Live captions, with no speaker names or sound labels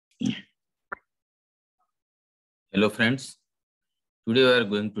Hello friends, today we are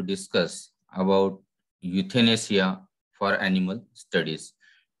going to discuss about euthanasia for animal studies.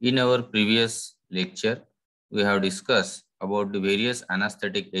 In our previous lecture, we have discussed about the various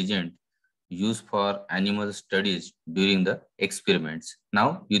anesthetic agents used for animal studies during the experiments.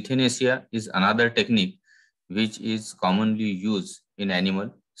 Now, euthanasia is another technique which is commonly used in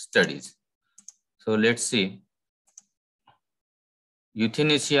animal studies. So let's see.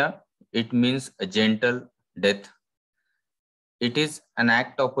 Euthanasia, it means a gentle death. It is an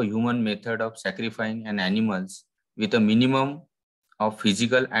act of a human method of sacrificing an animals with a minimum of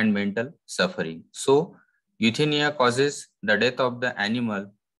physical and mental suffering. So, euthanasia causes the death of the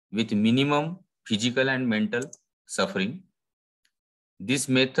animal with minimum physical and mental suffering. These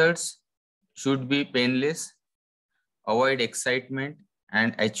methods should be painless, avoid excitement,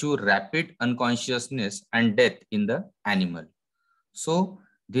 and achieve rapid unconsciousness and death in the animal. So,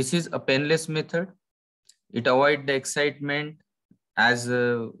 this is a painless method. It avoids the excitement as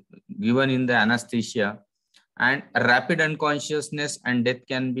given in the anesthesia, and rapid unconsciousness and death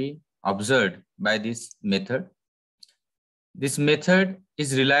can be observed by this method. This method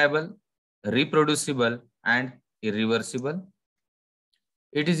is reliable, reproducible, and irreversible.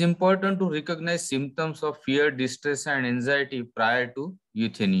 It is important to recognize symptoms of fear, distress, and anxiety prior to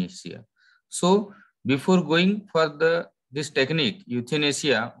euthanasia. So, before going for this technique,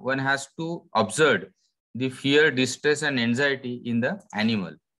 euthanasia, one has to observe the fear, distress, and anxiety in the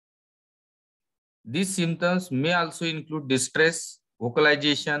animal. These symptoms may also include distress,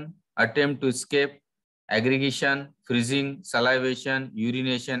 vocalization, attempt to escape, aggregation, freezing, salivation,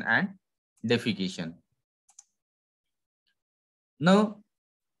 urination, and defecation. Now,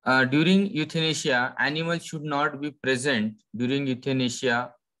 during euthanasia, animals should not be present during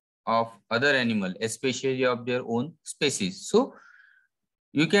euthanasia of other animal, especially of their own species. So,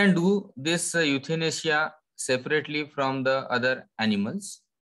 you can do this euthanasia separately from the other animals,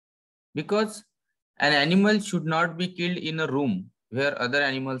 because an animal should not be killed in a room where other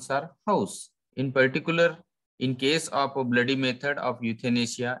animals are housed. In particular, in case of a bloody method of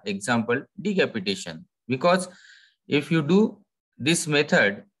euthanasia, example, decapitation. Because if you do this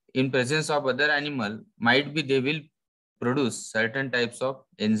method in presence of other animal, might be they will produce certain types of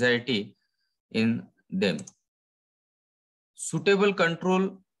anxiety in them. Suitable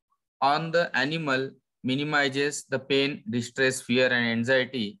control on the animal minimizes the pain, distress, fear, and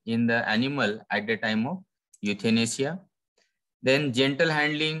anxiety in the animal at the time of euthanasia. Then gentle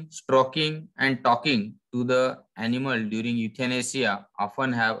handling, stroking, and talking to the animal during euthanasia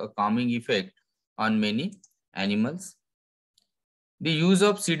often have a calming effect on many animals. The use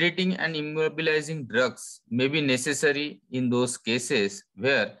of sedating and immobilizing drugs may be necessary in those cases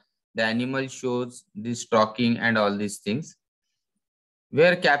where the animal shows this stalking and all these things,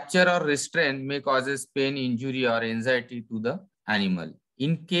 where capture or restraint may causes pain, injury, or anxiety to the animal.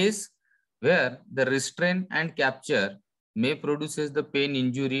 In case where the restraint and capture may produces the pain,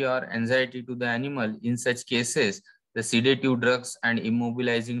 injury, or anxiety to the animal, in such cases, the sedative drugs and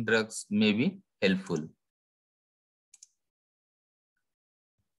immobilizing drugs may be helpful.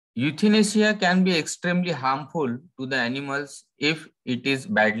 Euthanasia can be extremely harmful to the animals if it is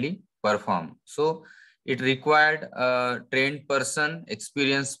badly performed. So, it required a trained person,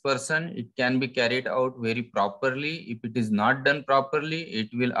 experienced person. It can be carried out very properly. If it is not done properly, it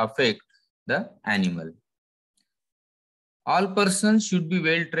will affect the animal. All persons should be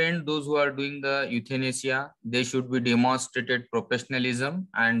well trained. Those who are doing the euthanasia, they should be demonstrated professionalism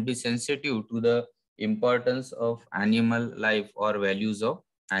and be sensitive to the importance of animal life or values of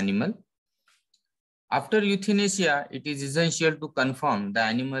animal. After euthanasia, it is essential to confirm the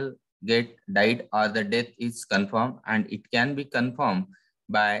animal died or the death is confirmed, and it can be confirmed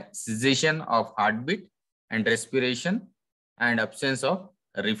by cessation of heartbeat and respiration and absence of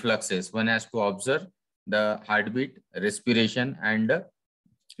refluxes. One has to observe the heartbeat, respiration, and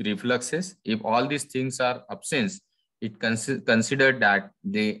refluxes. If all these things are absent, it considered that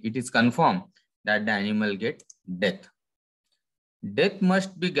it is confirmed that the animal get death. Death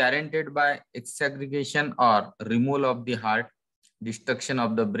must be guaranteed by exaggeration or removal of the heart, destruction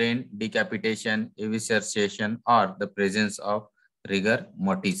of the brain, decapitation, evisceration, or the presence of rigor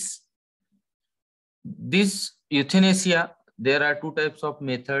mortis. This euthanasia, there are two types of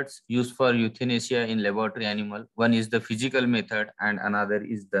methods used for euthanasia in laboratory animal. One is the physical method and another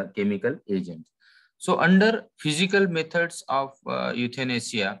is the chemical agent. So under physical methods of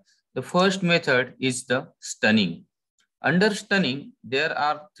euthanasia, the first method is the stunning. Under stunning, there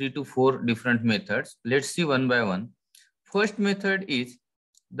are 3 to 4 different methods. Let's see one by one. First method is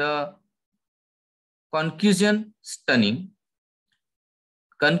the concussion stunning.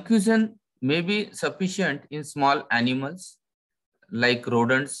 Concussion may be sufficient in small animals like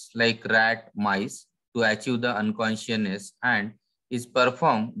rodents, like rat, mice, to achieve the unconsciousness, and is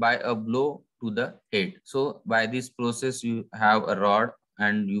performed by a blow to the head. So by this process, you have a rod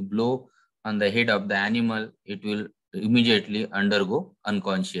and you blow on the head of the animal, it will immediately undergo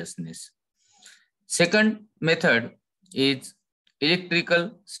unconsciousness. Second method is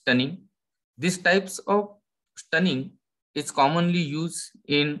electrical stunning. These types of stunning is commonly used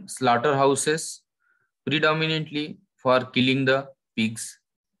in slaughterhouses, predominantly for killing the pigs.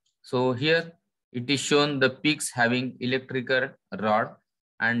 So here it is shown the pigs having electrical rod,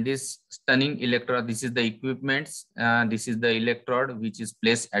 and this stunning electrode, this is the equipments, this is the electrode which is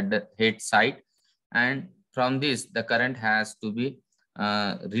placed at the head side, and from this the current has to be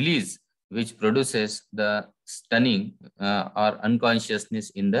released, which produces the stunning or unconsciousness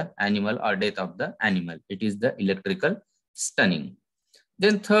in the animal or death of the animal. It is the electrical stunning.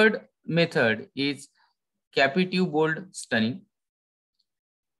 Then third method is captive bolt stunning.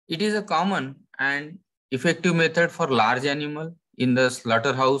 It is a common and effective method for large animal in the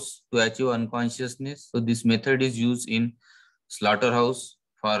slaughterhouse to achieve unconsciousness. So this method is used in slaughterhouse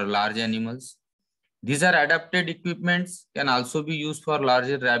for large animals. These are adapted equipments, can also be used for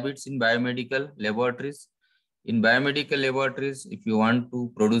larger rabbits in biomedical laboratories. In biomedical laboratories, if you want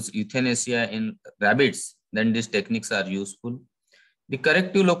to produce euthanasia in rabbits, then these techniques are useful. The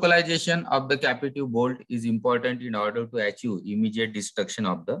corrective localization of the captive bolt is important in order to achieve immediate destruction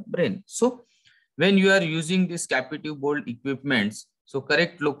of the brain. So when you are using this captive bolt equipments, so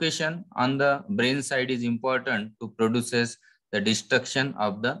correct location on the brain side is important to produces the destruction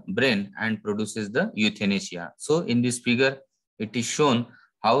of the brain and produces the euthanasia. So in this figure, it is shown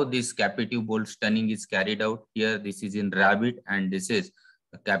how this captive bolt stunning is carried out. Here, this is in rabbit and this is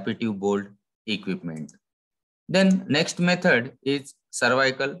a captive bolt equipment. Then next method is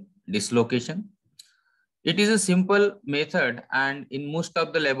cervical dislocation. It is a simple method, and in most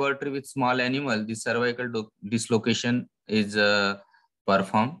of the laboratory with small animal, the cervical dislocation is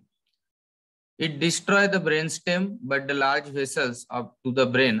performed. It destroys the brainstem, but the large vessels up to the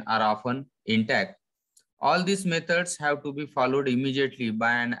brain are often intact. All these methods have to be followed immediately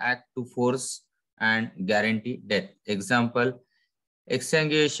by an act to force and guarantee death. Example,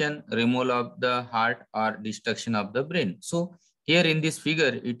 exsanguination, removal of the heart, or destruction of the brain. So here in this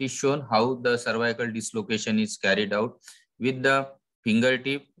figure, it is shown how the cervical dislocation is carried out. With the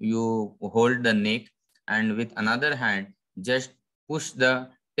fingertip, you hold the neck, and with another hand, just push the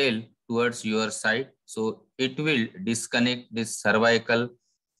tail towards your side. So it will disconnect this cervical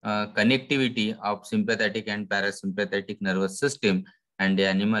connectivity of sympathetic and parasympathetic nervous system, and the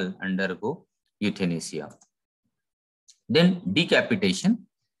animal undergo euthanasia. Then decapitation.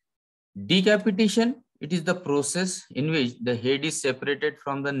 Decapitation, it is the process in which the head is separated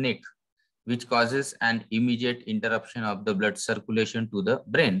from the neck, which causes an immediate interruption of the blood circulation to the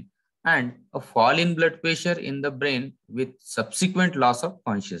brain and a fall in blood pressure in the brain with subsequent loss of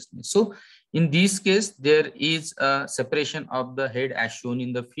consciousness. So in this case, there is a separation of the head as shown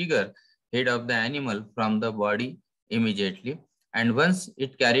in the figure, head of the animal from the body immediately. And once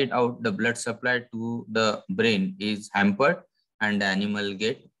it carried out, the blood supply to the brain is hampered and the animal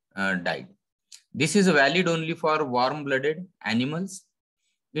get died. This is valid only for warm-blooded animals.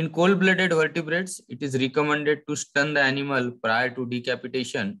 In cold-blooded vertebrates, it is recommended to stun the animal prior to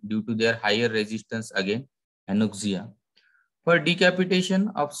decapitation due to their higher resistance against anoxia. For decapitation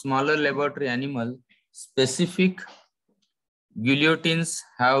of smaller laboratory animals, specific guillotines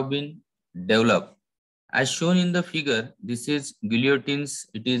have been developed. As shown in the figure, this is guillotines.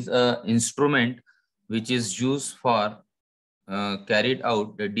 It is an instrument which is used for carried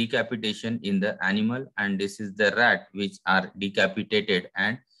out the decapitation in the animal, and this is the rat which are decapitated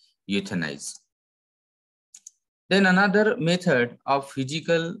and euthanized. Then another method of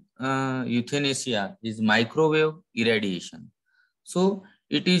physical euthanasia is microwave irradiation. So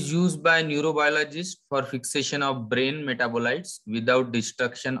it is used by neurobiologists for fixation of brain metabolites without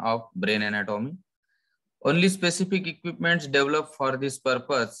destruction of brain anatomy. Only specific equipments developed for this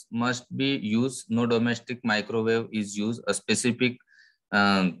purpose must be used. No domestic microwave is used. A specific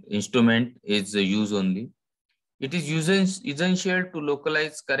instrument is used only. It is essential to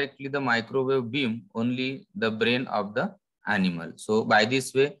localize correctly the microwave beam only the brain of the animal. So by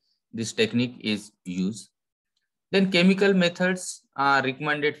this way, this technique is used. Then chemical methods are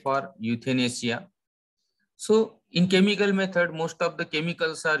recommended for euthanasia. So in chemical method, most of the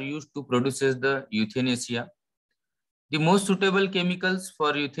chemicals are used to produce the euthanasia. The most suitable chemicals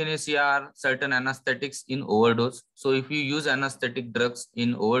for euthanasia are certain anesthetics in overdose. So if you use anesthetic drugs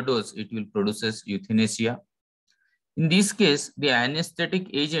in overdose, it will produce euthanasia. In this case, the anesthetic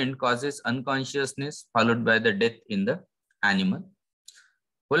agent causes unconsciousness followed by the death in the animal.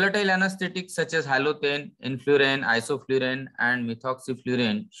 Volatile anesthetics such as halothane, enflurane, isoflurane, and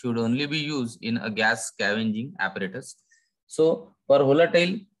methoxyflurane should only be used in a gas scavenging apparatus. So, for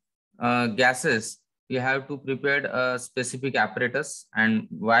volatile gases, you have to prepare a specific apparatus, and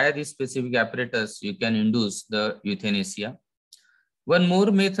via this specific apparatus, you can induce the euthanasia. One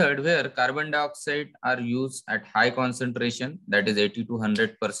more method where carbon dioxide are used at high concentration, that is 80 to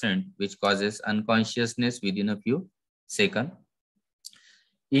 100%, which causes unconsciousness within a few seconds.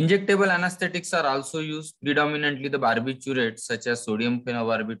 Injectable anesthetics are also used, predominantly the barbiturates such as sodium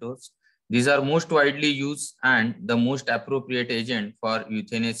phenobarbital. These are most widely used and the most appropriate agent for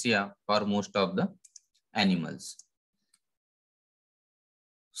euthanasia for most of the animals.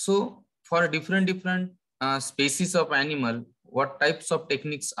 So for different species of animal, what types of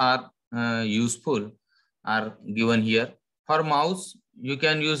techniques are useful are given here. For mouse, you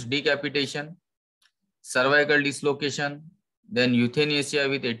can use decapitation, cervical dislocation, then euthanasia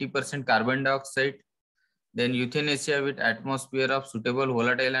with 80% carbon dioxide, then euthanasia with atmosphere of suitable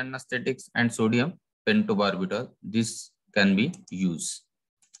volatile anesthetics and sodium pentobarbital. This can be used.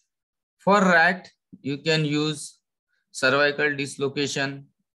 For rat, you can use cervical dislocation,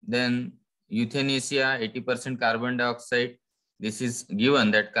 then euthanasia, 80% carbon dioxide. This is given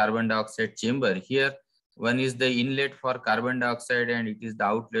that carbon dioxide chamber. Here, one is the inlet for carbon dioxide and it is the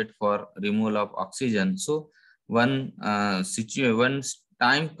outlet for removal of oxygen. So, one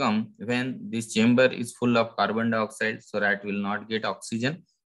time come when this chamber is full of carbon dioxide, so rat will not get oxygen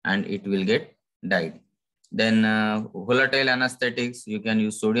and it will get died. Then volatile anesthetics, you can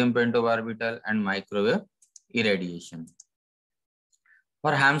use sodium pentobarbital and microwave irradiation.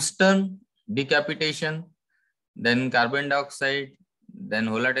 For hamster decapitation, then carbon dioxide, then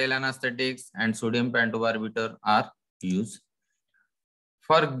volatile anesthetics and sodium pentobarbital are used.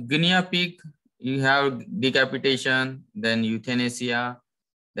 For guinea pig, you have decapitation, then euthanasia,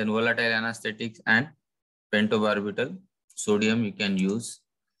 then volatile anesthetics and pentobarbital. Sodium you can use.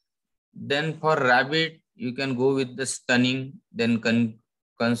 Then for rabbit, you can go with the stunning, then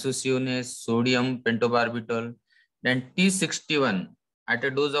consusiones, sodium pentobarbital, then T61 at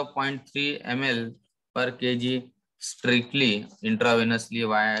a dose of 0.3 ml per kg strictly intravenously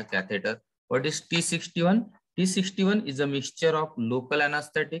via catheter. What is T61? T61 is a mixture of local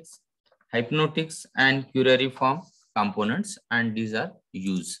anesthetics, hypnotics and curariform components, and these are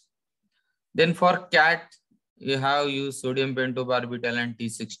used. Then for cat, you have used sodium pentobarbital and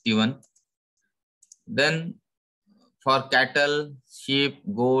T61. Then for cattle, sheep,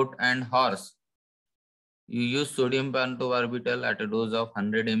 goat and horse, you use sodium pentobarbital at a dose of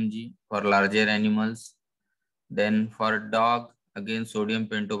 100 mg for larger animals. Then for dog, again sodium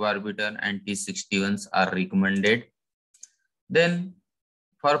pentobarbital and T61s are recommended. Then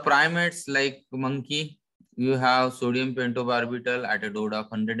for primates like monkey, you have sodium pentobarbital at a dose of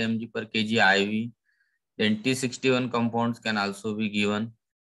 100 mg per kg IV. Then T61 compounds can also be given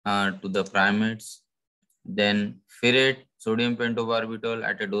to the primates. Then ferret, sodium pentobarbital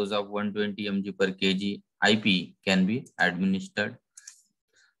at a dose of 120 mg per kg IP can be administered.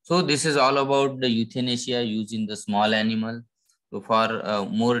 So this is all about the euthanasia used in the small animal. So for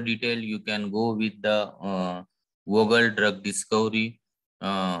more detail, you can go with the Vogel drug discovery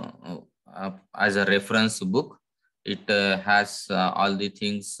as a reference book. It has all the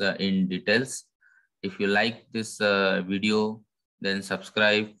things in details. If you like this video, then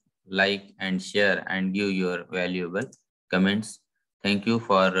subscribe, like and share and give your valuable comments. Thank you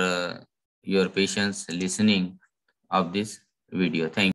for your patience listening of this video. Thank you.